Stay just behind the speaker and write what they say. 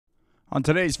On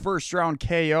today's first round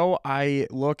KO, I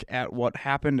look at what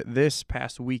happened this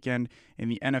past weekend in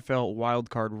the NFL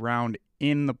wildcard round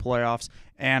in the playoffs,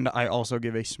 and I also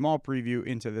give a small preview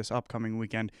into this upcoming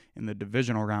weekend in the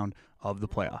divisional round of the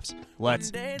playoffs.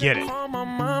 Let's get it. Call my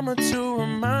mama to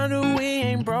remind her we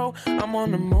ain't broke. I'm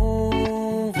on the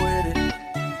move with it.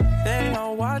 They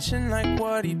all watching like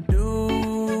what he do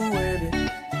with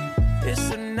it. It's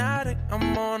hypnotic,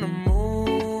 I'm on the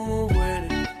move with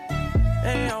it.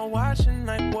 They all watching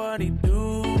like what he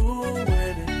do with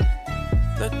it.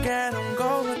 Look at him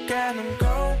go, look at him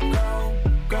go, go,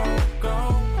 go,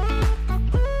 go.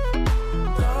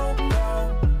 Go,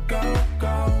 go, go, go.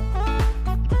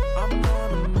 I'm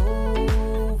on the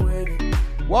move with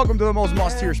it. Welcome to the most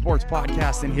must-hear sports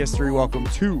podcast in history. Welcome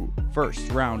to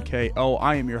First Round KO.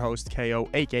 I am your host, KO,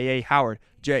 a.k.a. Howard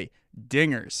J.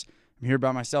 Dingers. I'm here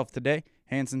by myself today.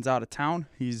 Hanson's out of town.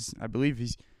 I believe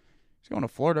he's going to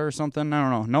Florida or something. I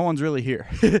don't know. No one's really here.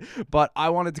 But I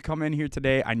wanted to come in here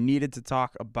today. I needed to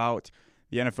talk about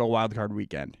the NFL wildcard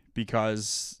weekend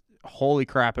because, holy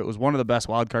crap, it was one of the best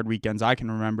wildcard weekends I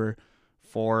can remember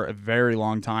for a very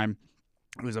long time.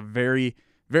 It was a very,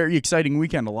 very exciting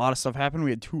weekend. A lot of stuff happened. We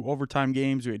had 2 overtime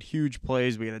games. We had huge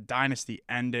plays. We had a dynasty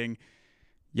ending.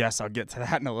 Yes, I'll get to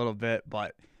that in a little bit,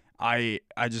 but I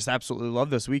just absolutely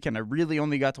love this weekend. I really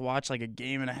only got to watch like a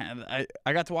game and a half.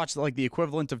 I got to watch like the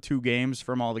equivalent of 2 games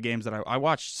from all the games that I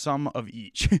watched some of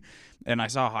each, and I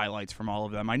saw highlights from all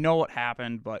of them. I know what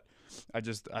happened, but I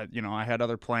had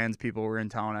other plans. People were in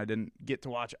town. I didn't get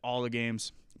to watch all the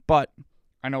games, but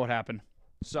I know what happened.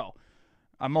 So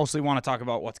I mostly want to talk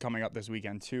about what's coming up this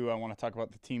weekend too. I want to talk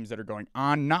about the teams that are going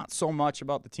on, not so much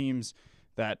about the teams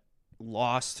that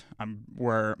lost.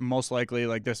 We're most likely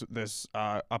like this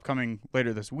upcoming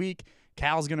later this week.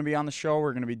 Cal's going to be on the show.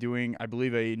 We're going to be doing, I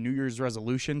believe, a New Year's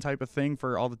resolution type of thing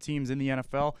for all the teams in the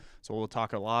NFL. So we'll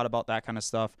talk a lot about that kind of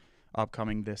stuff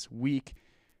upcoming this week.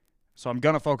 So I'm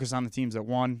going to focus on the teams that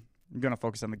won. I'm going to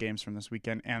focus on the games from this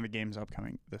weekend and the games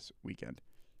upcoming this weekend.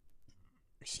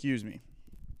 Excuse me.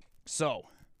 So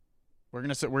we're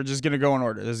just going to go in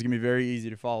order. This is going to be very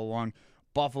easy to follow along.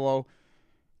 Buffalo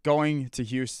going to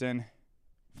Houston,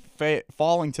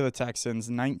 falling to the Texans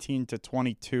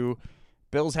 19-22.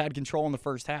 Bills had control in the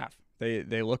first half.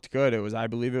 They looked good. I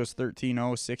believe it was 13-0,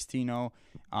 16-0,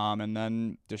 and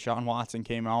then Deshaun Watson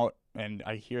came out, and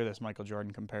I hear this Michael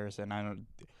Jordan comparison. I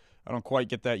don't quite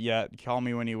get that yet. Call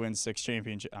me when he wins 6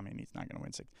 championships. I mean, he's not going to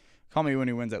win 6. Call me when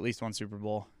he wins at least 1 Super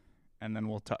Bowl, and then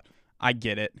we'll talk. I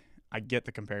get it. I get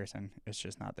the comparison. It's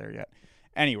just not there yet.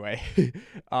 Anyway,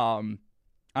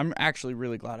 I'm actually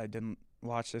really glad I didn't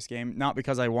watch this game. Not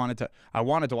because I wanted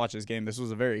to watch this game. This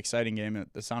was a very exciting game.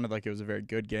 It sounded like it was a very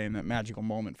good game, that magical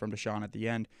moment from Deshaun at the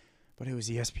end. But it was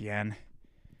ESPN, and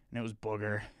it was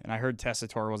Booger. And I heard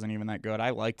Tessitore wasn't even that good.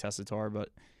 I like Tessitore, but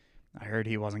I heard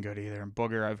he wasn't good either. And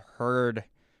Booger, I've heard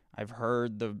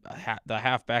the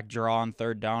halfback draw on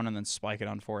 3rd down and then spike it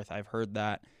on 4th. I've heard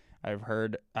that. I've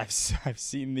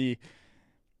seen the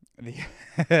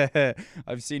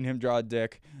I've seen him draw a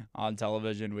dick on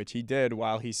television, which he did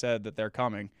while he said that they're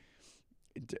coming.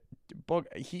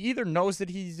 He either knows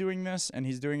that he's doing this and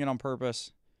he's doing it on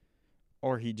purpose,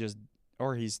 or he's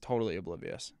totally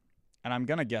oblivious. And I'm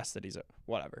gonna guess that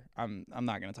whatever. I'm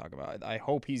not gonna talk about it. I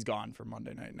hope he's gone for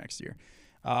Monday night next year.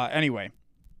 Anyway,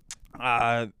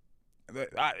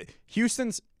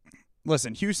 Houston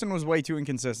was way too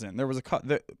inconsistent. There was a cut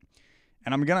that.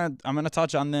 And I'm gonna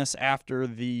touch on this after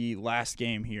the last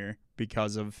game here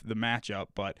because of the matchup,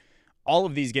 but all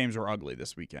of these games were ugly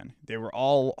this weekend. They were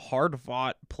all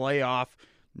hard-fought, playoff,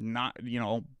 not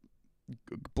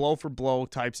blow for blow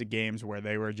types of games where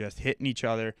they were just hitting each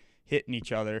other.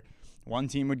 One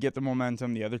team would get the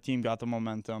momentum, the other team got the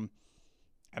momentum,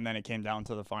 and then it came down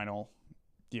to the final,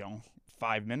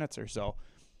 5 minutes or so.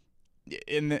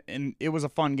 And it was a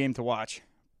fun game to watch.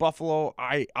 Buffalo,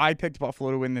 I picked Buffalo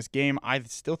to win this game. I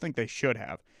still think they should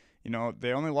have.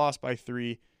 They only lost by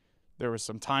 3. There was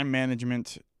some time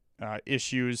management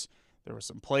issues. There were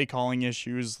some play calling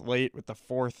issues late with the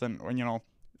 4th and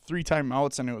 3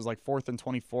 timeouts, and it was like 4th and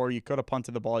 24. You could have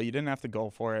punted the ball. You didn't have to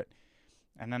go for it.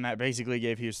 And then that basically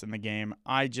gave Houston the game.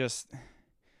 I don't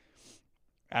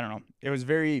know. It was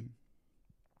very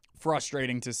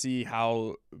frustrating to see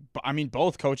how,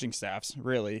 both coaching staffs,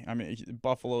 really.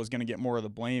 Buffalo is going to get more of the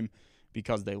blame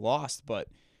because they lost, but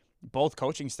both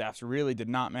coaching staffs really did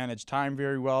not manage time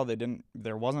very well.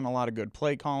 There wasn't a lot of good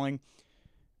play calling.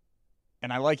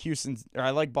 And I like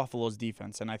Buffalo's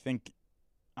defense, and I think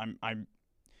I'm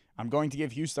going to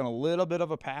give Houston a little bit of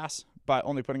a pass by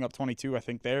only putting up 22. I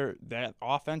think that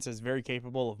offense is very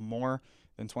capable of more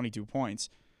than 22 points.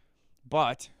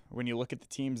 But when you look at the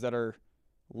teams that are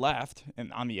left,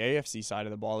 and on the AFC side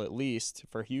of the ball at least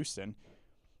for Houston,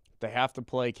 they have to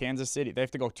play Kansas City. They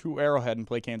have to go to Arrowhead and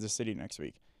play Kansas City next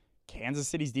week. Kansas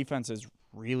City's defense is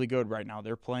really good right now.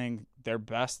 They're playing their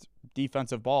best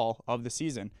defensive ball of the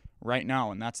season right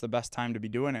now, and that's the best time to be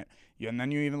doing it. And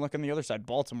then you even look on the other side.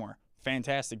 Baltimore,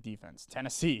 fantastic defense.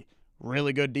 Tennessee,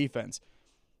 really good defense.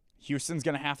 Houston's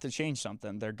going to have to change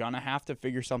something. They're going to have to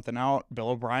figure something out. Bill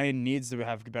O'Brien needs to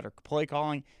have better play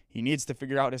calling. He needs to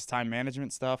figure out his time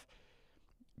management stuff.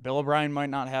 Bill O'Brien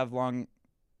might not have long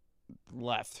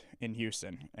left in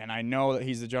Houston, and I know that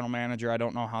he's the general manager. I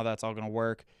don't know how that's all going to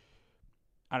work.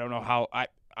 I don't know how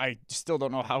I still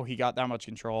don't know how he got that much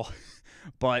control,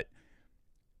 but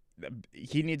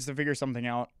he needs to figure something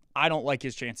out. I don't like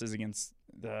his chances against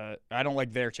I don't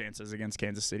like their chances against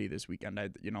Kansas City this weekend.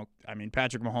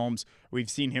 Patrick Mahomes, we've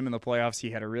seen him in the playoffs.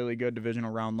 He had a really good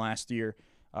divisional round last year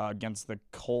against the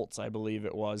Colts, I believe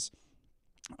it was.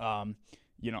 And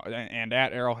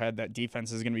at Arrowhead, that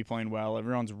defense is going to be playing well.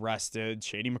 Everyone's rested.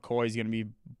 Shady McCoy is going to be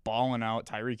balling out.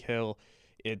 Tyreek Hill.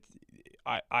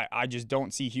 I just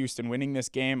don't see Houston winning this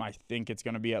game. I think it's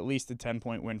going to be at least a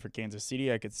 10-point win for Kansas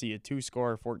City. I could see a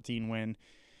 2-score,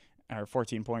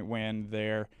 14-point win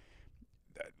there.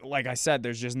 Like I said,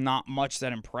 there's just not much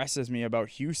that impresses me about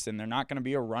Houston. They're not going to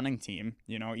be a running team.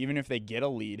 Even if they get a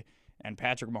lead and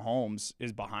Patrick Mahomes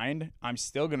is behind, I'm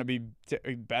still going to be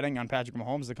betting on Patrick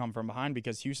Mahomes to come from behind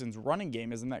because Houston's running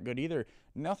game isn't that good either.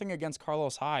 Nothing against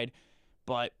Carlos Hyde,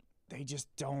 but they just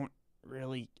don't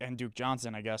really, and Duke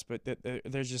Johnson, I guess, but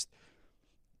it's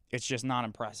just not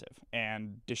impressive.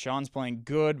 And Deshaun's playing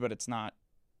good, but it's not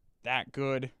that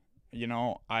good.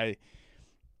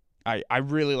 I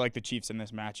really like the Chiefs in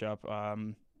this matchup,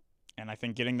 and I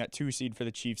think getting that 2 seed for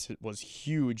the Chiefs was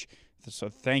huge. So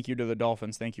thank you to the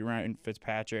Dolphins. Thank you, Ryan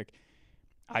Fitzpatrick.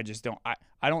 I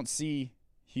don't see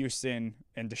Houston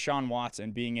and Deshaun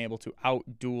Watson being able to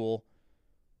outduel.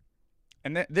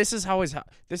 And this is always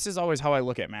how I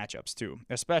look at matchups too,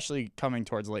 especially coming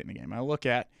towards late in the game. I look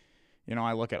at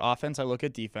offense, I look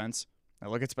at defense, I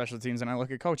look at special teams, and I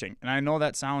look at coaching. And I know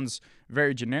that sounds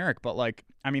very generic, but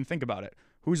think about it.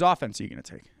 Whose offense are you going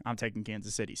to take? I'm taking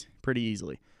Kansas City's pretty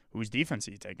easily. Whose defense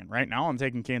are you taking? Right now, I'm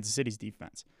taking Kansas City's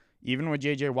defense. Even with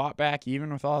J.J. Watt back,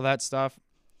 even with all that stuff,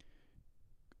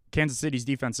 Kansas City's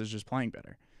defense is just playing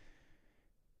better.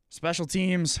 Special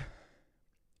teams,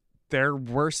 there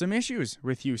were some issues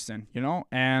with Houston,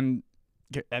 and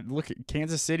look at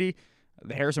Kansas City.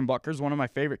 Harrison Butker's one of my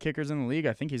favorite kickers in the league.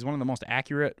 I think he's one of the most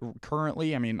accurate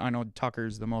currently. I know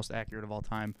Tucker's the most accurate of all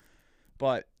time,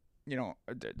 but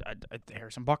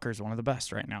Harrison Butker is one of the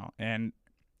best right now. And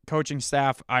coaching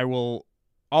staff, I will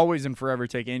always and forever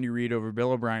take Andy Reid over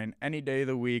Bill O'Brien any day of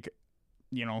the week,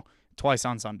 twice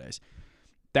on Sundays.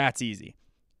 That's easy.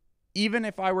 Even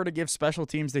if I were to give special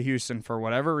teams to Houston for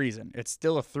whatever reason, it's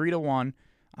still a 3-1.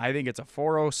 I think it's a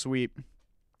 4-0 sweep.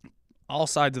 All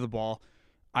sides of the ball.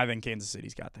 I think Kansas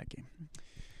City's got that game.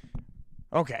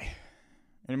 Okay.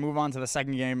 We're going to move on to the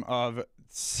second game of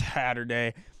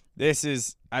Saturday. This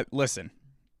is listen.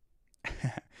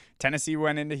 Tennessee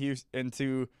went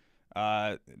into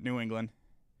New England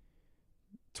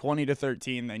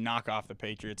 20-13. They knock off the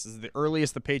Patriots. This is the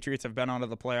earliest the Patriots have been out of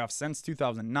the playoffs since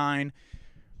 2009,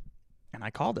 and I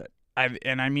called it.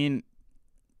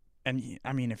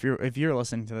 If you're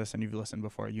listening to this and you've listened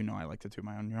before, I like to toot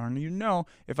my own horn.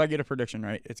 If I get a prediction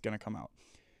right, it's gonna come out.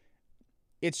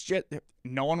 It's just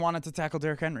no one wanted to tackle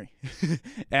Derrick Henry,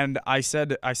 and I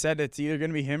said it's either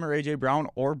gonna be him or AJ Brown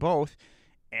or both,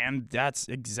 and that's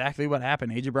exactly what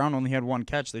happened. AJ Brown only had 1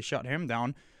 catch; they shut him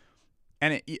down,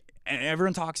 and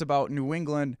everyone talks about New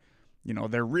England.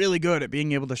 They're really good at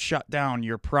being able to shut down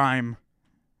your prime,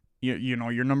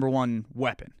 your number one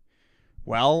weapon.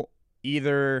 Well,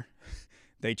 either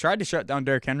they tried to shut down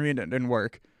Derrick Henry and it didn't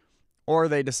work, or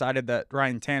they decided that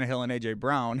Ryan Tannehill and AJ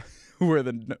Brown were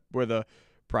the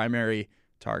primary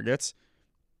targets,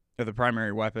 or the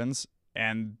primary weapons,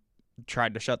 and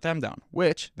tried to shut them down,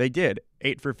 which they did.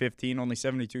 8 for 15, only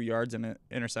 72 yards and an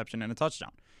interception and a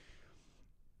touchdown.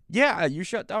 Yeah, you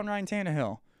shut down Ryan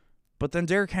Tannehill, but then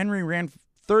Derrick Henry ran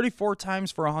 34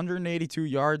 times for 182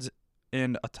 yards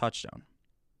and a touchdown.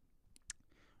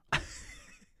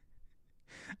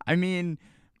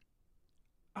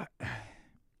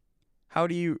 How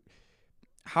do you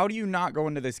not go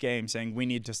into this game saying we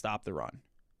need to stop the run?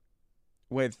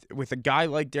 With a guy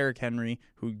like Derrick Henry,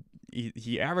 who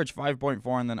he averaged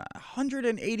 5.4 and then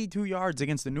 182 yards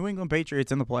against the New England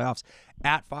Patriots in the playoffs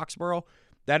at Foxborough.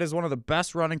 That is one of the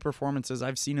best running performances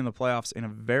I've seen in the playoffs in a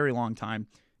very long time.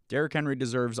 Derrick Henry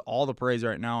deserves all the praise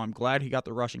right now. I'm glad he got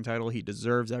the rushing title. He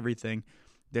deserves everything.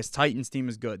 This Titans team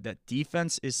is good. That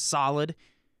defense is solid.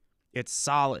 It's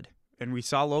solid. And we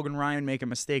saw Logan Ryan make a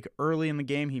mistake early in the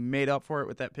game. He made up for it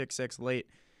with that pick six late.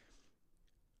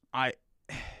 And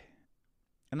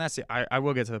that's it. I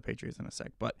will get to the Patriots in a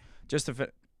sec. But just to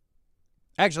fit.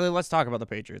 Actually, let's talk about the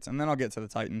Patriots, and then I'll get to the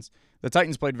Titans. The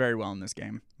Titans played very well in this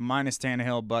game, minus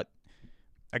Tannehill. But,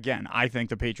 again, I think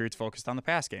the Patriots focused on the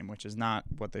pass game, which is not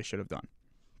what they should have done.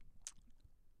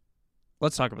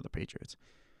 Let's talk about the Patriots.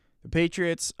 The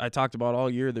Patriots, I talked about all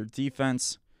year, their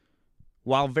defense,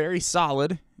 while very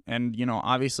solid and,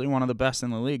 obviously one of the best in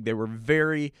the league, they were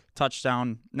very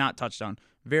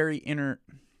very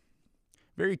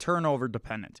turnover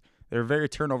dependent. They were very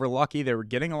turnover lucky. They were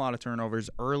getting a lot of turnovers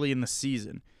early in the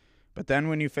season. But then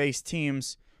when you face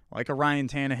teams like a Ryan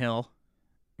Tannehill,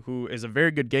 who is a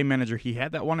very good game manager, he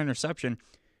had that one interception.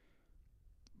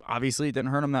 Obviously, it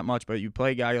didn't hurt him that much, but you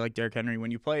play a guy like Derrick Henry.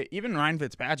 When you play even Ryan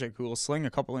Fitzpatrick, who will sling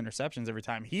a couple interceptions every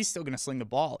time, he's still going to sling the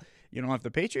ball. If the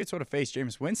Patriots would have faced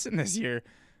Jameis Winston this year,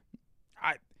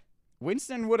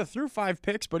 Winston would have threw 5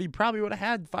 picks, but he probably would have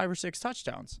had 5 or 6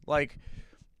 touchdowns.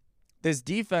 This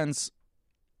defense,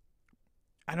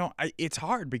 it's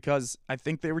hard because I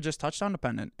think they were just touchdown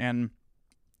dependent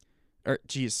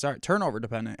turnover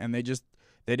dependent, and they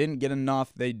didn't get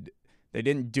enough. They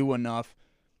didn't do enough.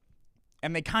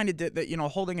 And they kind of did that,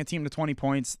 holding a team to 20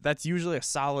 points. That's usually a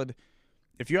solid.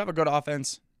 If you have a good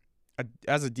offense,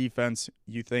 as a defense,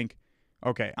 you think,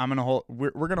 okay,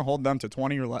 we're going to hold them to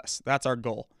 20 or less. That's our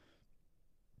goal.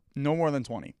 No more than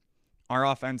 20. Our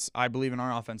offense, I believe in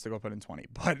our offense to go put in 20.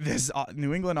 But this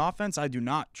New England offense, I do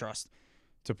not trust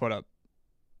to put up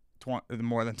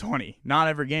more than 20. Not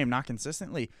every game, not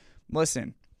consistently.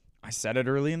 Listen, I said it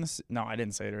early in the no, I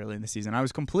didn't say it early in the season. I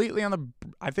was completely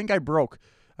I think I broke.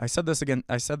 I said this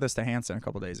to Hansen a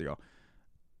couple days ago.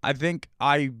 I think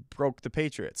I broke the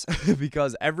Patriots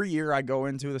because every year I go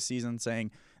into the season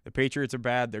saying the Patriots are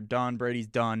bad, they're done, Brady's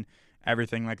done,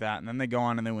 everything like that, and then they go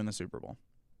on and they win the Super Bowl.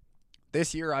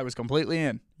 This year I was completely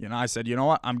in. I said, you know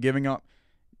what? I'm giving up.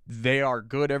 They are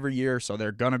good every year, so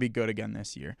they're going to be good again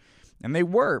this year. And they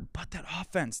were, but that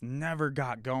offense never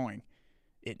got going.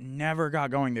 It never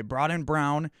got going. They brought in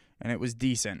Brown, and it was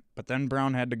decent, but then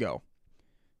Brown had to go.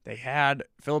 They had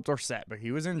Philip Dorsett, but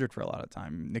he was injured for a lot of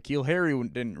time. N'Keal Harry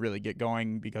didn't really get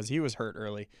going because he was hurt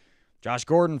early. Josh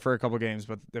Gordon for a couple games,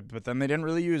 but then they didn't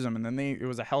really use him, and then it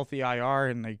was a healthy IR,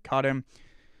 and they cut him.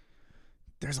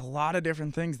 There's a lot of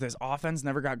different things. This offense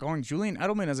never got going. Julian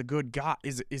Edelman is a good guy,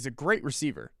 is a great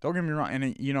receiver. Don't get me wrong,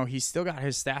 and he's still got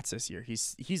his stats this year.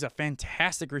 He's a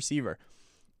fantastic receiver,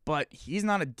 but he's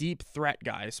not a deep threat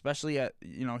guy, especially at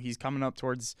he's coming up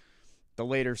towards the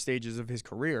later stages of his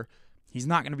career. He's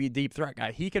not going to be a deep threat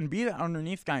guy. He can be that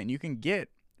underneath guy, and you can get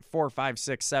 4, 5,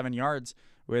 6, 7 yards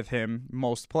with him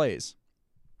most plays.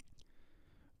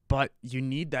 But you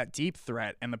need that deep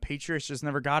threat, and the Patriots just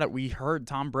never got it. We heard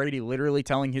Tom Brady literally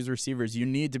telling his receivers, you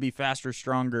need to be faster,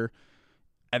 stronger,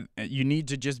 and you need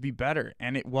to just be better,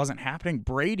 and it wasn't happening.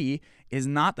 Brady is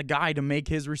not the guy to make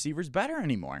his receivers better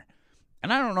anymore.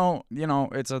 And I don't know,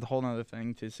 it's a whole other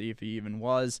thing to see if he even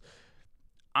was.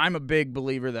 I'm a big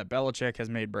believer that Belichick has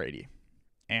made Brady.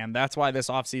 And that's why this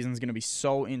offseason is going to be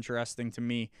so interesting to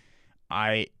me.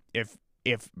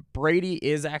 If Brady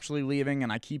is actually leaving,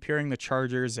 and I keep hearing the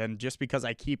Chargers, and just because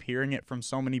I keep hearing it from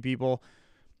so many people,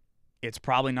 it's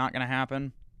probably not going to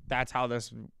happen. That's how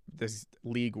this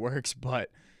league works.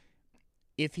 But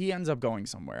if he ends up going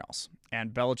somewhere else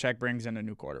and Belichick brings in a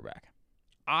new quarterback,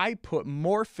 I put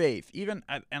more faith, and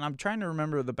I'm trying to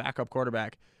remember the backup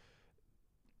quarterback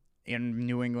in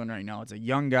New England right now. It's a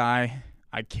young guy.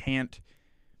 I can't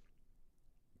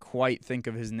quite think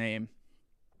of his name.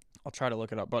 I'll try to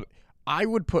look it up, but I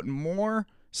would put more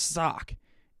stock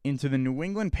into the New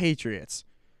England Patriots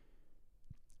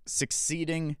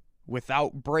succeeding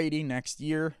without Brady next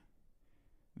year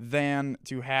than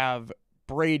to have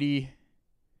Brady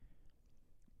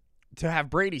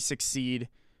succeed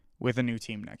with a new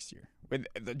team next year. With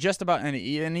just about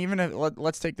any, and even if,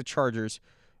 let's take the Chargers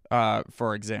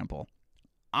for example.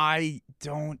 I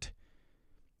don't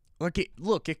look.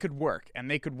 It could work,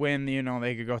 and they could win.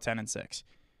 They could go 10-6.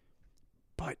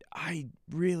 But I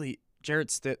really Jarrett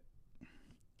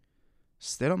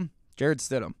Stidham,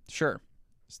 sure,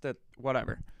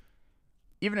 whatever.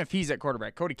 Even if he's at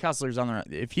quarterback, Cody Kessler's on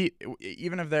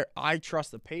the right. I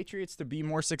trust the Patriots to be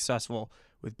more successful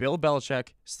with Bill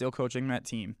Belichick still coaching that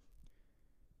team.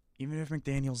 Even if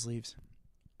McDaniels leaves,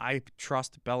 I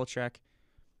trust Belichick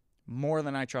more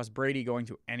than I trust Brady going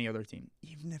to any other team.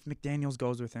 Even if McDaniels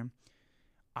goes with him,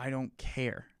 I don't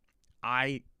care.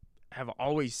 I have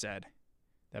always said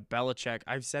that Belichick,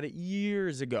 I've said it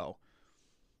years ago.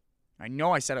 I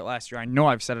know I said it last year. I know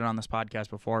I've said it on this podcast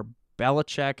before.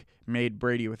 Belichick made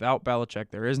Brady. Without Belichick,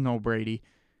 there is no Brady.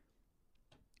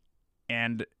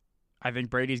 And I think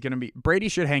Brady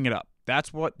should hang it up.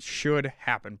 That's what should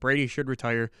happen. Brady should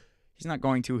retire. He's not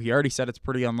going to. He already said it's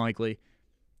pretty unlikely.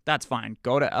 That's fine.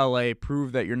 Go to LA,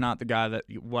 prove that you're not the guy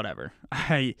whatever.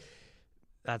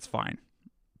 That's fine.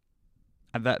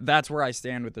 That's where I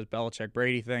stand with this Belichick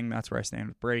Brady thing. That's where I stand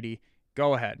with Brady.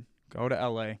 Go ahead. Go to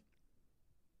LA.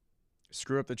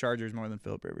 Screw up the Chargers more than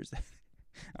Philip Rivers.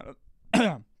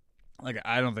 I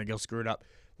don't think he'll screw it up.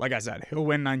 Like I said, he'll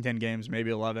win 9-10 games,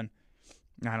 maybe 11.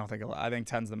 I think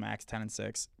 10's the max,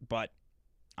 10-6. But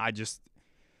I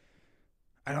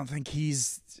don't think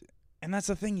he's, and that's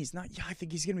the thing, he's not. Yeah, I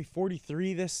think he's gonna be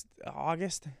 43 this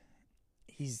August.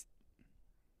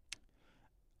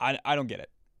 I don't get it.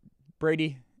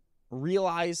 Brady,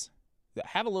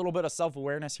 have a little bit of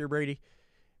self-awareness here, Brady.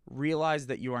 Realize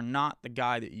that you are not the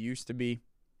guy that you used to be.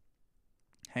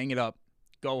 Hang it up.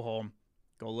 Go home.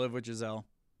 Go live with Giselle.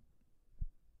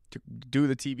 Do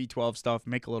the TB12 stuff.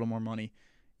 Make a little more money.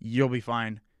 You'll be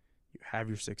fine. You have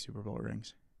your 6 Super Bowl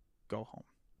rings. Go home.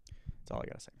 That's all I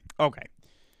got to say. Okay.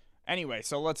 Anyway,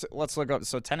 so let's look up.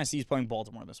 So Tennessee's playing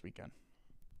Baltimore this weekend.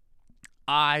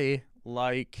 I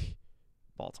like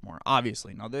Baltimore,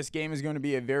 obviously. Now, this game is going to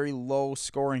be a very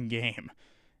low-scoring game.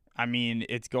 I mean,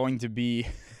 it's going to be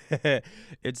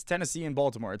it's Tennessee and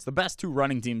Baltimore. It's the best 2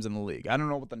 running teams in the league. I don't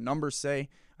know what the numbers say.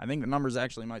 I think the numbers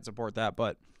actually might support that,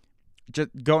 but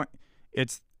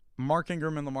it's Mark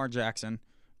Ingram and Lamar Jackson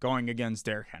going against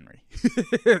Derrick Henry.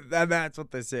 That's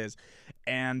what this is.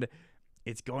 And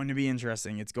it's going to be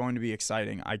interesting. It's going to be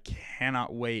exciting. I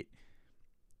cannot wait.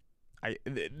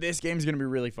 This game is going to be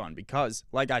really fun because,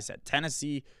 like I said,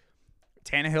 Tennessee,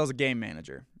 Tannehill's a game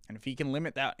manager. And if he can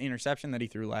limit that interception that he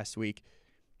threw last week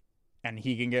and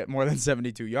he can get more than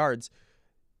 72 yards,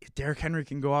 Derrick Henry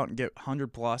can go out and get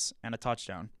 100-plus and a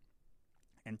touchdown.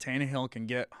 And Tannehill can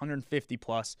get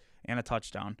 150-plus and a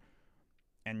touchdown.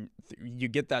 And you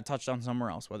get that touchdown somewhere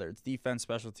else, whether it's defense,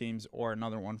 special teams, or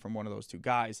another one from one of those 2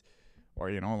 guys,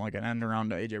 or, like an end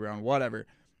around to A.J. Brown, whatever.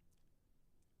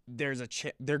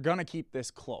 They're going to keep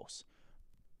this close.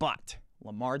 But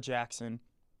Lamar Jackson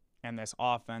and this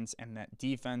offense and that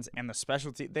defense and the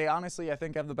special team, they honestly, I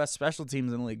think, have the best special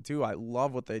teams in the league, too. I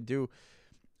love what they do.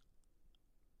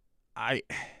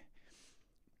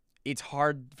 It's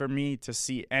hard for me to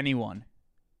see anyone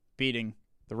beating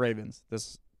the Ravens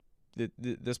this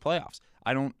playoffs.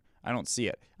 I don't see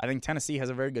it. I think Tennessee has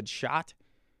a very good shot.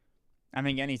 I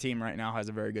think any team right now has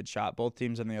a very good shot. Both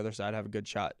teams on the other side have a good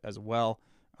shot as well.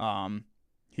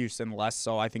 Houston less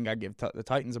so. I think I give the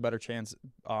Titans a better chance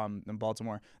than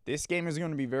Baltimore. This game is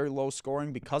going to be very low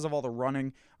scoring because of all the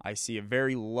running. I see a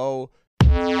very low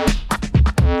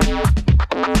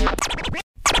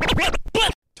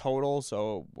total,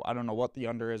 so I don't know what the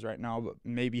under is right now, but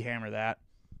maybe hammer that.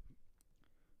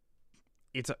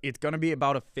 It's going to be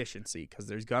about efficiency because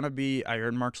there's going to be, I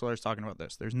heard Mark Schler's talking about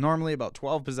this, there's normally about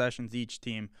 12 possessions each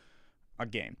team a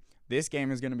game. This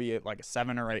game is going to be like a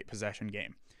 7 or 8 possession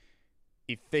game.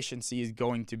 Efficiency is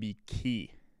going to be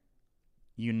key.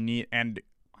 You need, and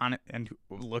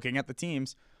looking at the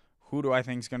teams, who do I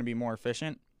think is going to be more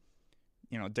efficient?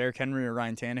 Derrick Henry or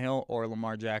Ryan Tannehill or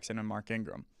Lamar Jackson and Mark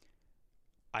Ingram.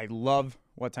 I love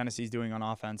what Tennessee's doing on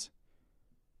offense.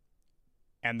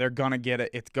 And they're going to get it.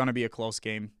 It's going to be a close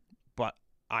game. But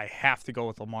I have to go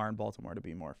with Lamar and Baltimore to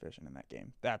be more efficient in that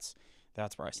game. That's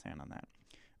where I stand on that.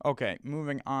 Okay,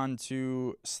 moving on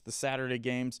to the Saturday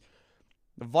games.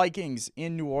 The Vikings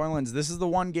in New Orleans. This is the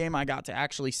one game I got to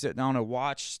actually sit down and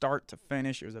watch start to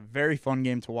finish. It was a very fun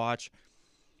game to watch.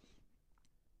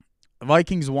 The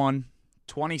Vikings won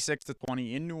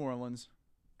 26-20 in New Orleans.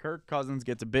 Kirk Cousins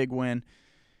gets a big win.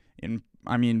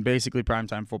 Basically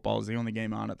primetime football is the only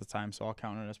game on at the time, so I'll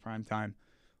count it as primetime.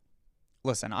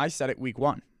 Listen, I said it week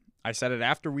 1. I said it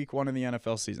after week 1 in the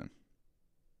NFL season.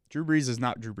 Drew Brees is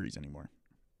not Drew Brees anymore.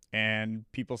 And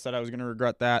people said I was going to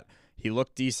regret that. He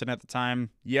looked decent at the time.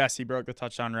 Yes, he broke the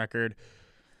touchdown record.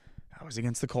 I was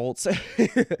against the Colts.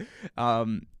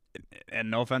 And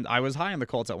no offense, I was high on the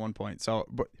Colts at one point. So,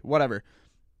 but whatever.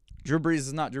 Drew Brees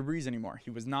is not Drew Brees anymore.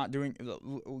 He was not doing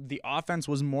 – the offense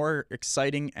was more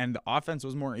exciting and the offense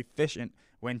was more efficient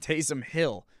when Taysom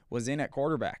Hill was in at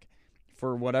quarterback.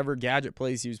 For whatever gadget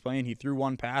plays he was playing, he threw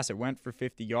one pass. It went for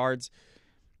 50 yards.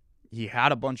 He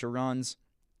had a bunch of runs.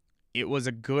 It was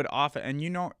a good offense.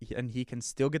 And he can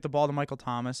still get the ball to Michael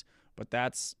Thomas, but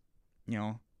that's,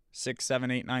 6, 7,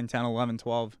 8, 9, 10, 11,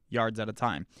 12 yards at a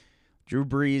time. Drew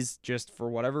Brees, just for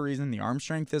whatever reason, the arm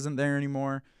strength isn't there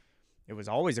anymore. It was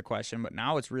always a question, but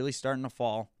now it's really starting to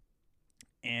fall.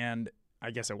 And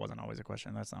I guess it wasn't always a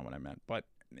question. That's not what I meant. But,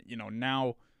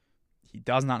 now he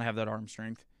does not have that arm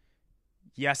strength.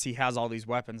 Yes, he has all these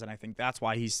weapons, and I think that's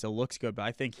why he still looks good. But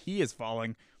I think he is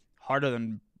falling harder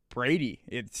than Brady.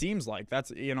 It seems like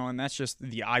that's, and that's just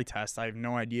the eye test. I have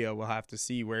no idea. We'll have to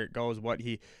see where it goes.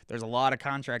 There's a lot of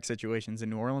contract situations in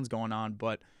New Orleans going on,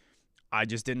 but I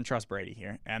just didn't trust Brady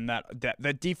here. And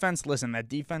that defense, listen, that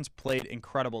defense played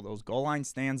incredible. Those goal line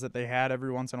stands that they had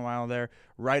every once in a while there,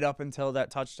 right up until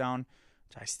that touchdown,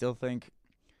 which I still think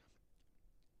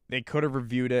they could have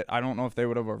reviewed it. I don't know if they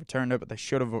would have overturned it, but they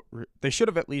should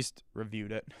have at least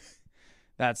reviewed it.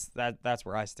 That's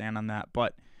where I stand on that.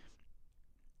 But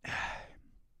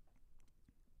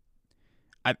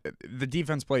the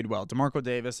defense played well. DeMarco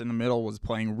Davis in the middle was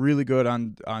playing really good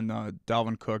on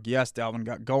Dalvin Cook. Yes, Dalvin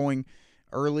got going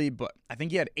early, but I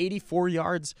think he had 84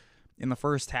 yards in the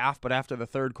first half, but after the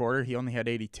third quarter, he only had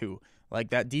 82. Like,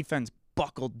 that defense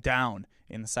buckled down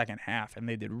in the second half, and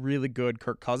they did really good.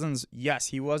 Kirk Cousins, yes,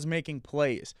 he was making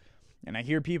plays. And I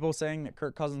hear people saying that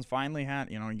Kirk Cousins finally had,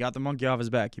 he got the monkey off his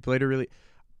back. He played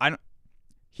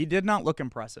he did not look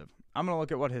impressive. I'm going to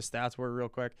look at what his stats were real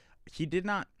quick. He did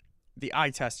not, the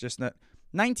eye test just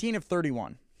 19 of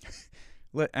 31.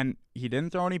 And he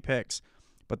didn't throw any picks,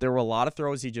 but there were a lot of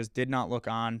throws he just did not look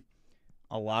on.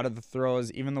 A lot of the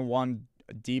throws, even the one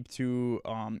deep to,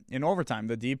 in overtime,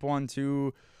 the deep one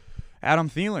to Adam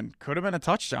Thielen could have been a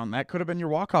touchdown. That could have been your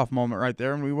walk-off moment right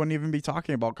there, and we wouldn't even be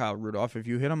talking about Kyle Rudolph if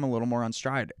you hit him a little more on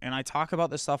stride. And I talk about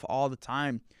this stuff all the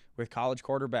time with college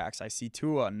quarterbacks. I see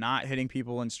Tua not hitting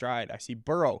people in stride. I see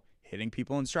Burrow hitting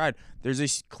people in stride. There's a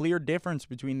clear difference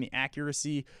between the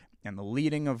accuracy and the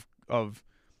leading of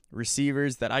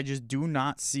receivers that I just do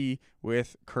not see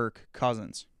with Kirk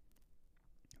Cousins.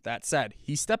 That said,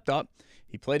 he stepped up.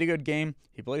 He played a good game.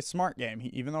 He played a smart game.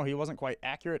 Even though he wasn't quite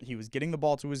accurate, he was getting the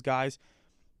ball to his guys,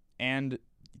 and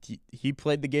he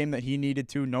played the game that he needed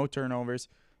to. No turnovers.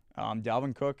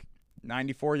 Dalvin Cook,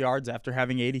 94 yards after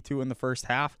having 82 in the first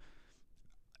half.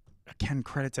 Again,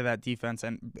 credit to that defense,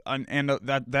 and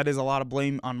that is a lot of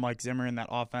blame on Mike Zimmer in that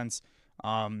offense.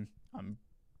 I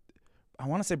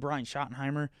want to say Brian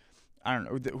Schottenheimer. I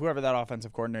don't know, whoever that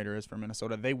offensive coordinator is for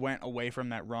Minnesota. They went away from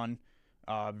that run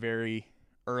very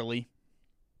early.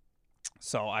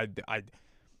 So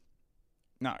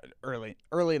not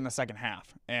early in the second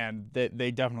half, and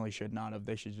they definitely should not have.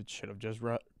 They should have just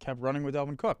kept running with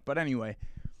Dalvin Cook. But anyway,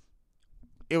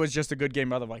 it was just a good game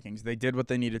by the Vikings. They did what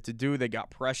they needed to do. They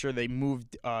got pressure. They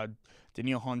moved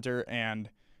Danielle Hunter and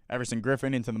Everson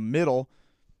Griffin into the middle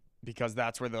because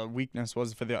that's where the weakness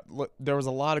was for the. There was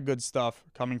a lot of good stuff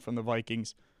coming from the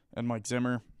Vikings and Mike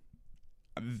Zimmer,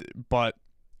 but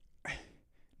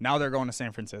now they're going to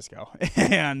San Francisco,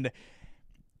 and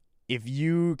if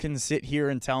you can sit here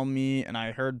and tell me, and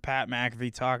I heard Pat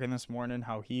McAfee talking this morning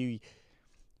how he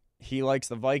likes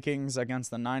the Vikings against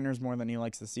the Niners more than he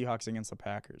likes the Seahawks against the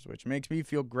Packers, which makes me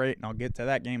feel great, and I'll get to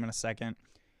that game in a second.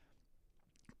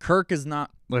 Kirk is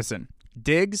not – listen,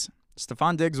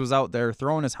 Stephon Diggs was out there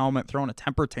throwing his helmet, throwing a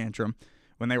temper tantrum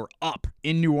when they were up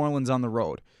in New Orleans on the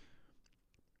road.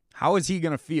 How is he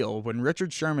going to feel when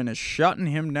Richard Sherman is shutting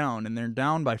him down and they're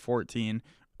down by 14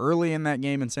 early in that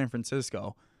game in San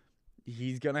Francisco?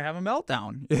 He's going to have a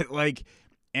meltdown.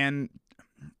 And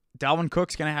Dalvin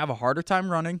Cook's going to have a harder time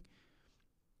running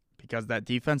because that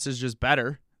defense is just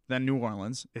better than New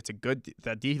Orleans. It's a good,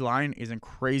 that D line is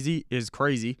crazy.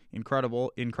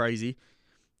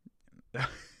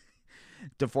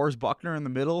 DeForest Buckner in the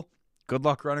middle. Good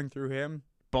luck running through him.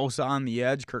 Bosa on the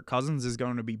edge. Kirk Cousins is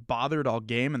going to be bothered all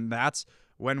game, and that's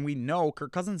when we know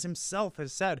Kirk Cousins himself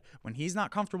has said when he's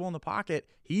not comfortable in the pocket,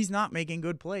 he's not making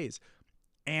good plays.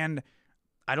 And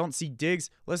I don't see Diggs.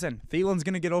 Listen, Thielen's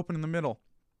going to get open in the middle,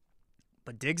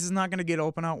 but Diggs is not going to get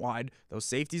open out wide. Those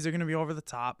safeties are going to be over the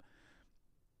top.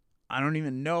 I don't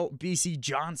even know. BC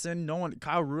Johnson,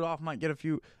 Kyle Rudolph might get a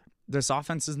few. This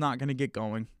offense is not going to get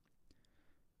going.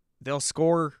 They'll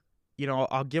score,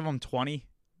 I'll give them 20.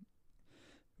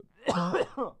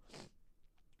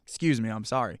 Excuse me, I'm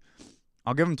sorry.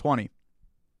 I'll give them 20.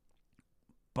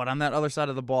 But on that other side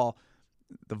of the ball,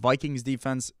 the Vikings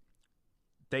defense,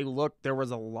 there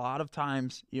was a lot of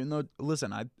times, even though,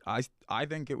 listen, I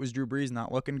think it was Drew Brees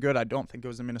not looking good. I don't think it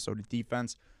was the Minnesota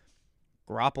defense.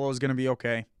 Garoppolo is going to be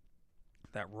okay.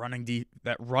 That running team,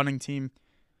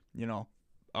 Breida,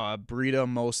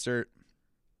 Mostert,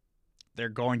 they're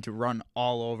going to run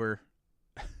all over.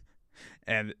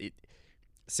 And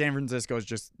San Francisco is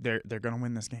just, they're going to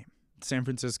win this game. San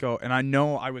Francisco, and I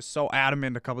know I was so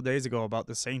adamant a couple days ago about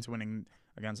the Saints winning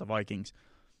against the Vikings.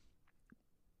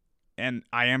 And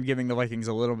I am giving the Vikings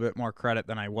a little bit more credit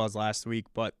than I was last week,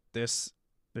 but this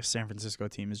this San Francisco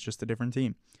team is just a different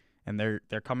team. And they're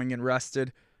coming in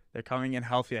rested. They're coming in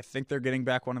healthy. I think they're getting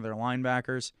back one of their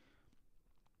linebackers.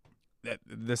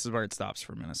 This is where it stops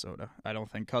for Minnesota. I don't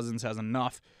think Cousins has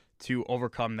enough to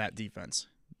overcome that defense.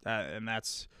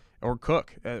 Or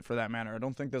Cook, for that matter. I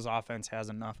don't think this offense has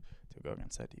enough to go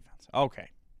against that defense. Okay.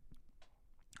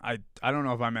 I don't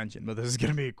know if I mentioned, but this is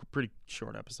going to be a pretty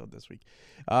short episode this week.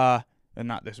 And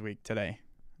not this week, today.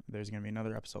 There's going to be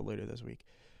another episode later this week.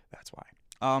 That's why.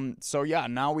 So, yeah,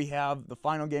 now we have the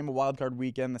final game of Wild Card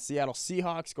Weekend. The Seattle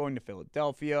Seahawks going to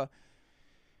Philadelphia.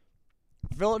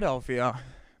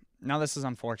 Now this is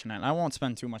unfortunate. I won't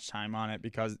spend too much time on it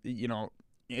because,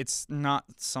 it's not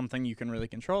something you can really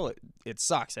control. It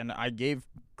sucks. And I gave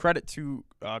credit to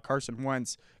Carson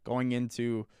Wentz going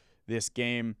into this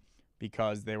game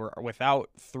because they were without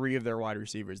 3 of their wide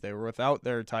receivers. They were without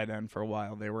their tight end for a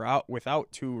while. They were out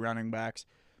without 2 running backs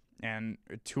and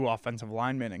 2 offensive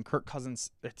linemen. And Carson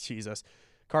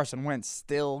Wentz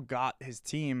still got his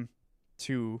team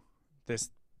to the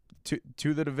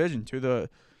division, to the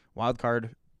wild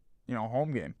card,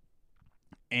 home game.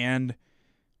 And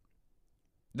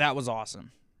that was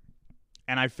awesome.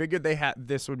 And I figured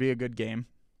this would be a good game.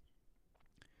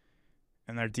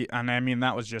 And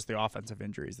that was just the offensive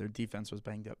injuries. Their defense was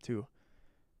banged up too.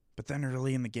 But then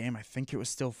early in the game, I think it was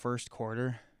still first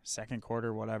quarter, second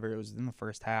quarter, whatever. It was in the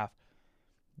first half.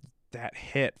 That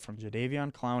hit from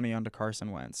Jadeveon Clowney onto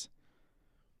Carson Wentz.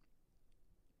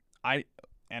 I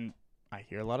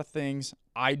hear a lot of things.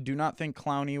 I do not think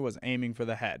Clowney was aiming for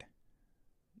the head.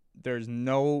 There's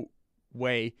no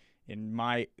way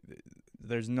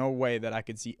that I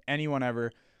could see anyone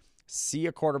ever see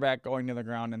a quarterback going to the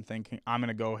ground and thinking, I'm going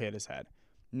to go hit his head.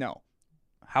 No.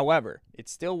 However, it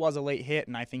still was a late hit,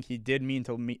 and I think he did mean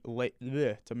to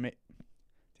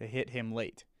hit him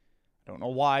late. I don't know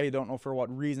why. I don't know for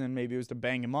what reason. Maybe it was to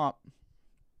bang him up.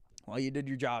 Well, you did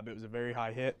your job. It was a very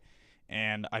high hit,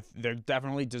 and there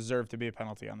definitely deserved to be a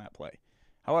penalty on that play.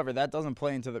 However, that doesn't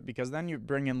play into it because then you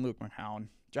bring in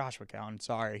Josh McCown,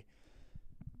 sorry.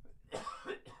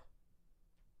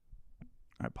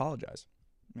 I apologize.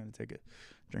 I'm going to take a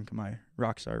drink of my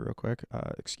Rockstar real quick.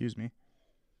 Excuse me.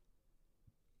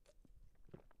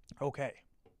 Okay.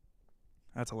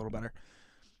 That's a little better.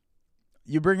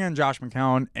 You bring in Josh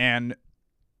McCown, and,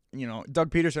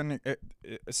 Doug Peterson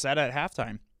said at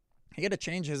halftime, he had to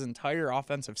change his entire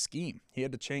offensive scheme. He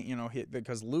had to change,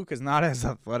 because Luke is not as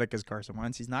athletic as Carson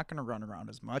Wentz. He's not going to run around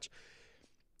as much.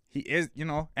 He is,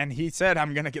 and he said,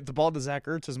 I'm going to get the ball to Zach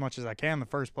Ertz as much as I can. The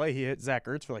first play, he hit Zach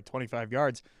Ertz for like 25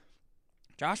 yards.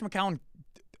 Josh McCown,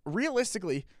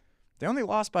 realistically, they only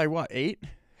lost by, 8?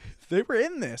 They were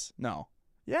in this. No.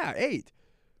 Yeah, 8.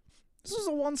 This was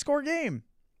a 1-score game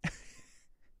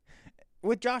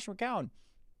with Josh McCown.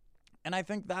 And I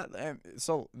think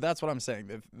so that's what I'm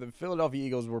saying. The Philadelphia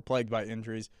Eagles were plagued by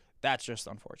injuries. That's just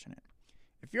unfortunate.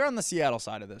 If you're on the Seattle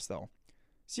side of this, though,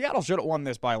 Seattle should have won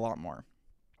this by a lot more.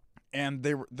 And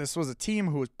this was a team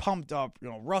who was pumped up.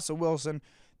 Russell Wilson,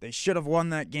 they should have won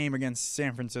that game against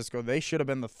San Francisco. They should have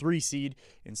been the 3 seed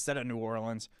instead of New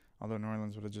Orleans, although New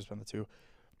Orleans would have just been the 2.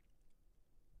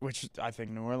 Which I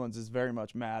think New Orleans is very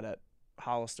much mad at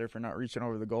Hollister for not reaching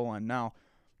over the goal line now.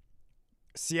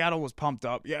 Seattle was pumped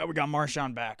up. Yeah, we got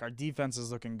Marshawn back. Our defense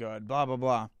is looking good. Blah, blah,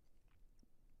 blah.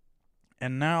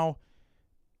 And now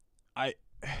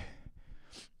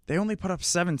they only put up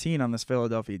 17 on this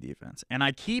Philadelphia defense. And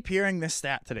I keep hearing this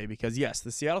stat today because, yes,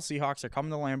 the Seattle Seahawks are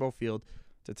coming to Lambeau Field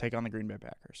to take on the Green Bay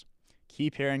Packers.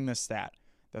 Keep hearing this stat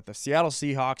that the Seattle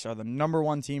Seahawks are the number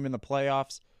 1 team in the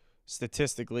playoffs,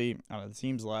 statistically, out of the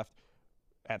teams left,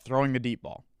 at throwing the deep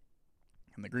ball.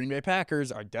 And the Green Bay Packers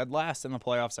are dead last in the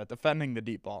playoffs at defending the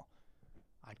deep ball.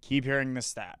 I keep hearing this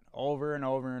stat over and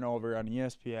over and over on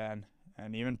ESPN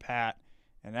and even Pat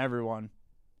and everyone.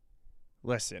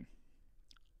 Listen,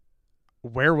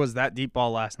 where was that deep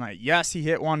ball last night? Yes, he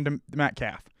hit one to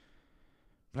Metcalf.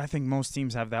 But I think most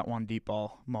teams have that one deep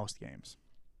ball most games.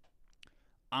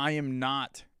 I am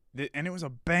not. And it was a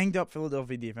banged-up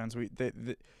Philadelphia defense.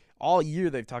 All year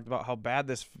they've talked about how bad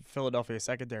this Philadelphia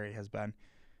secondary has been.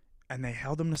 And they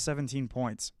held them to 17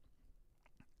 points.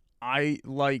 And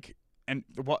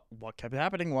what kept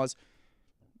happening was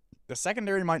the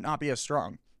secondary might not be as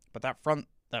strong, but that front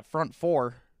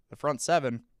 4, the front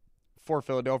 7 for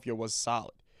Philadelphia was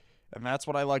solid. And that's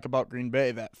what I like about Green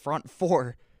Bay. That front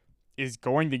 4 is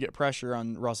going to get pressure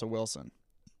on Russell Wilson.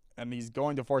 And he's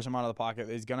going to force him out of the pocket.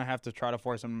 He's going to have to try to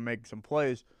force him to make some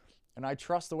plays. And I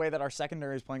trust the way that our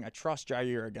secondary is playing. I trust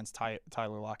Jair against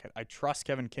Tyler Lockett. I trust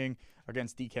Kevin King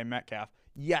against DK Metcalf.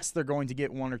 Yes, they're going to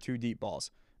get 1 or 2 deep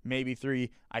balls. Maybe 3.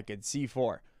 I could see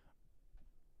 4.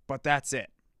 But that's it.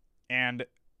 And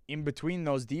in between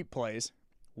those deep plays,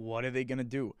 what are they going to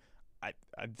do?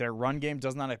 Their run game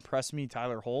does not impress me.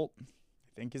 Tyler Holt, I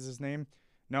think is his name.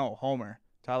 No, Homer.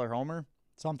 Tyler Homer,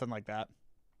 something like that.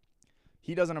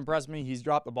 He doesn't impress me. He's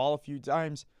dropped the ball a few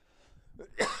times.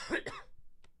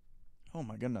 Oh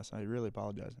my goodness, I really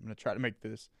apologize. I'm gonna try to make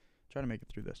it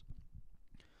through this.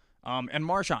 And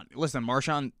Marshawn, listen,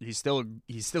 Marshawn, he's still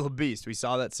a beast. We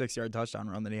saw that 6-yard touchdown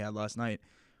run that he had last night.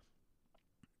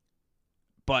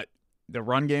 But the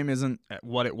run game isn't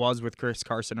what it was with Chris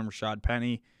Carson and Rashad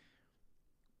Penny.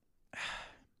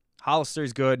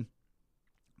 Hollister's good.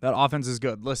 That offense is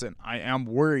good. Listen, I am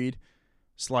worried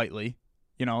slightly.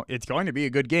 You know, it's going to be a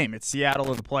good game. It's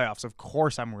Seattle in the playoffs. Of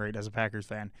course I'm worried as a Packers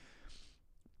fan.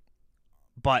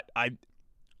 But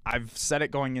I've said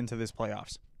it going into this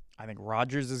playoffs. I think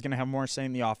Rodgers is going to have more say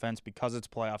in the offense because it's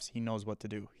playoffs. He knows what to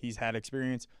do. He's had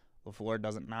experience. LaFleur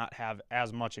doesn't not have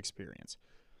as much experience.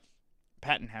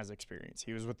 Patton has experience.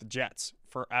 He was with the Jets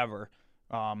forever,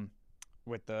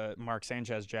 with the Mark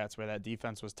Sanchez Jets, where that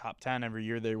defense was top 10 every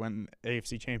year. They won the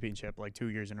AFC Championship like 2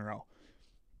 years in a row.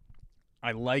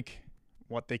 I like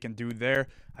what they can do there.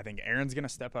 I think Aaron's going to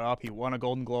step it up. He won a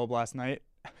Golden Globe last night.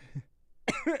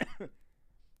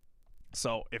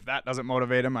 So if that doesn't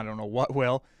motivate him, I don't know what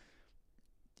will.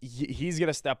 He's going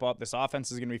to step up. This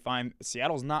offense is going to be fine.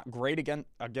 Seattle's not great again.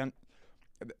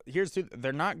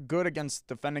 They're not good against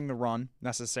defending the run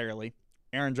necessarily.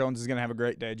 Aaron Jones is going to have a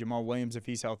great day. Jamal Williams, if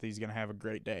he's healthy, is going to have a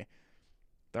great day.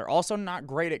 They're also not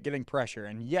great at getting pressure.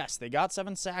 And yes, they got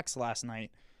 7 sacks last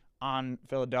night on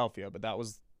Philadelphia, but that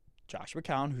was Josh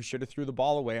McCown, who should have threw the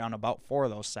ball away on about 4 of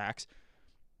those sacks.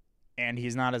 And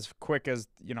he's not as quick as,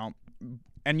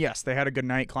 and yes, they had a good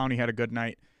night. Clowney had a good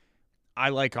night. I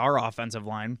like our offensive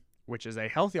line, which is a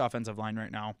healthy offensive line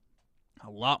right now, a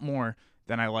lot more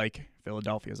than I like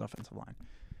Philadelphia's offensive line.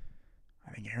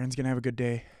 I think Aaron's going to have a good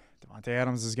day. Devontae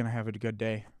Adams is going to have a good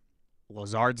day.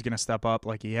 Lazard's going to step up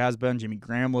like he has been. Jimmy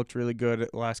Graham looked really good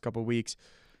the last couple of weeks.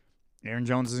 Aaron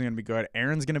Jones is going to be good.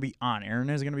 Aaron's going to be on. Aaron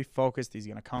is going to be focused. He's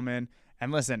going to come in.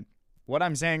 And listen, what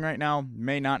I'm saying right now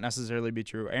may not necessarily be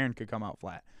true. Aaron could come out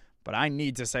flat. But I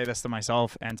need to say this to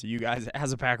myself and to you guys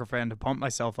as a Packer fan to pump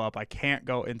myself up. I can't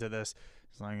go into this.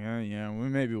 It's like,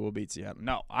 maybe we'll beat Seattle.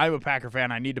 No, I'm a Packer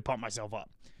fan. I need to pump myself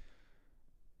up.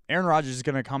 Aaron Rodgers is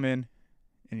going to come in,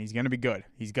 and he's going to be good.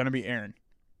 He's going to be Aaron.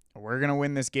 We're going to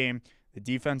win this game. The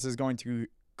defense is going to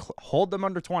hold them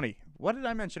under 20. What did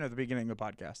I mention at the beginning of the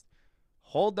podcast?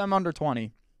 Hold them under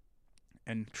 20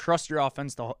 and trust your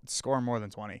offense to score more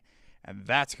than 20. And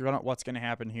that's what's going to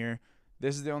happen here.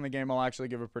 This is the only game I'll actually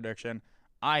give a prediction.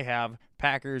 I have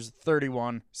Packers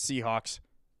 31, Seahawks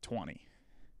 20.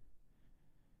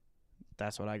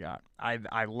 That's what I got.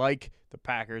 I like the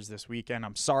Packers this weekend.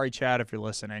 I'm sorry, Chad, if you're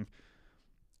listening.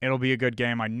 It'll be a good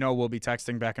game. I know we'll be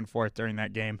texting back and forth during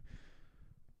that game.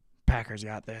 Packers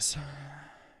got this.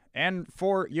 And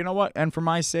for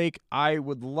my sake, I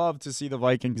would love to see the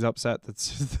Vikings upset the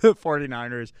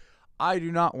 49ers. I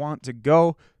do not want to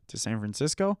go to San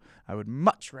Francisco. I would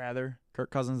much rather Kirk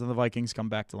Cousins and the Vikings come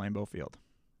back to Lambeau Field.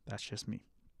 That's just me.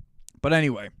 But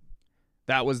anyway,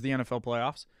 that was the NFL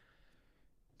playoffs.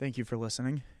 Thank you for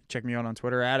listening. Check me out on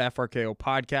Twitter at FRKO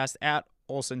Podcast, at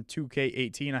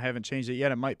Olsen2K18. I haven't changed it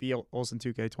yet. It might be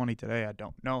Olsen2K20 today. I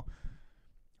don't know.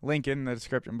 Link in the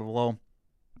description below.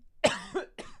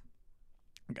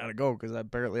 I gotta go because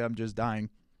I'm just dying.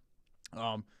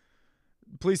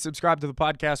 Please subscribe to the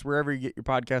podcast wherever you get your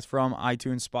podcast from,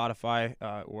 iTunes, Spotify,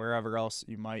 wherever else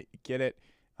you might get it.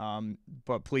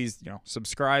 But please,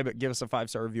 subscribe, give us a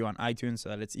 5-star review on iTunes so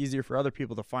that it's easier for other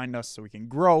people to find us so we can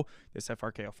grow this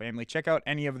FRKO family. Check out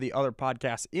any of the other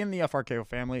podcasts in the FRKO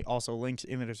family. Also links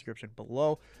in the description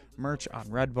below. Merch on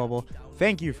Redbubble.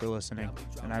 Thank you for listening,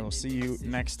 and I will see you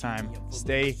next time.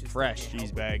 Stay fresh,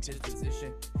 cheese bags.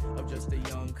 I'm just a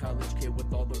young college kid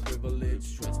with all the privilege.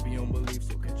 Stress beyond belief,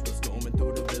 so catch me storming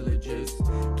through the villages.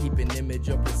 Keep an image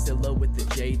of Priscilla with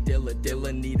the J Dilla.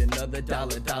 Dilla need another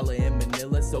dollar in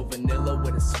Manila. So vanilla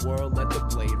with a swirl, let the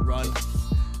blade run.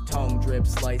 Tongue drip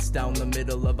sliced down the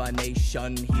middle of our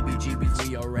nation. Heebie-jeebies,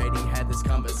 we already had this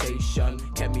conversation.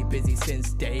 Kept me busy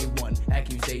since day one.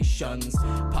 Accusations,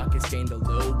 pockets gained a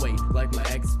little weight like my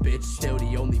ex-bitch. Still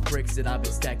the only bricks that I've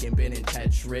been stacking been in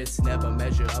Tetris. Never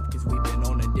measure up cause we've been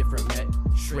on a different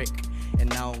metric.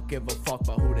 And I don't give a fuck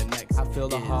about who the next I feel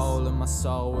the hole in my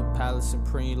soul with Palace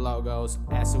Supreme logos.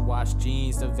 Acid wash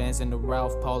jeans, the Vans and the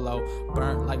Ralph Polo.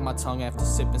 Burnt like my tongue after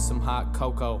sipping some hot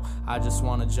cocoa. I just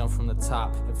wanna jump from the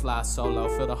top and fly solo.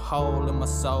 Feel the hole in my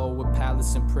soul with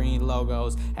Palace Supreme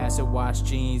logos. Acid wash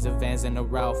jeans, the Vans and the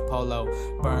Ralph Polo.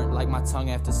 Burnt like my tongue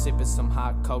after sipping some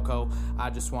hot cocoa. I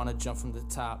just wanna jump from the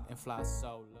top and fly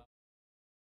solo.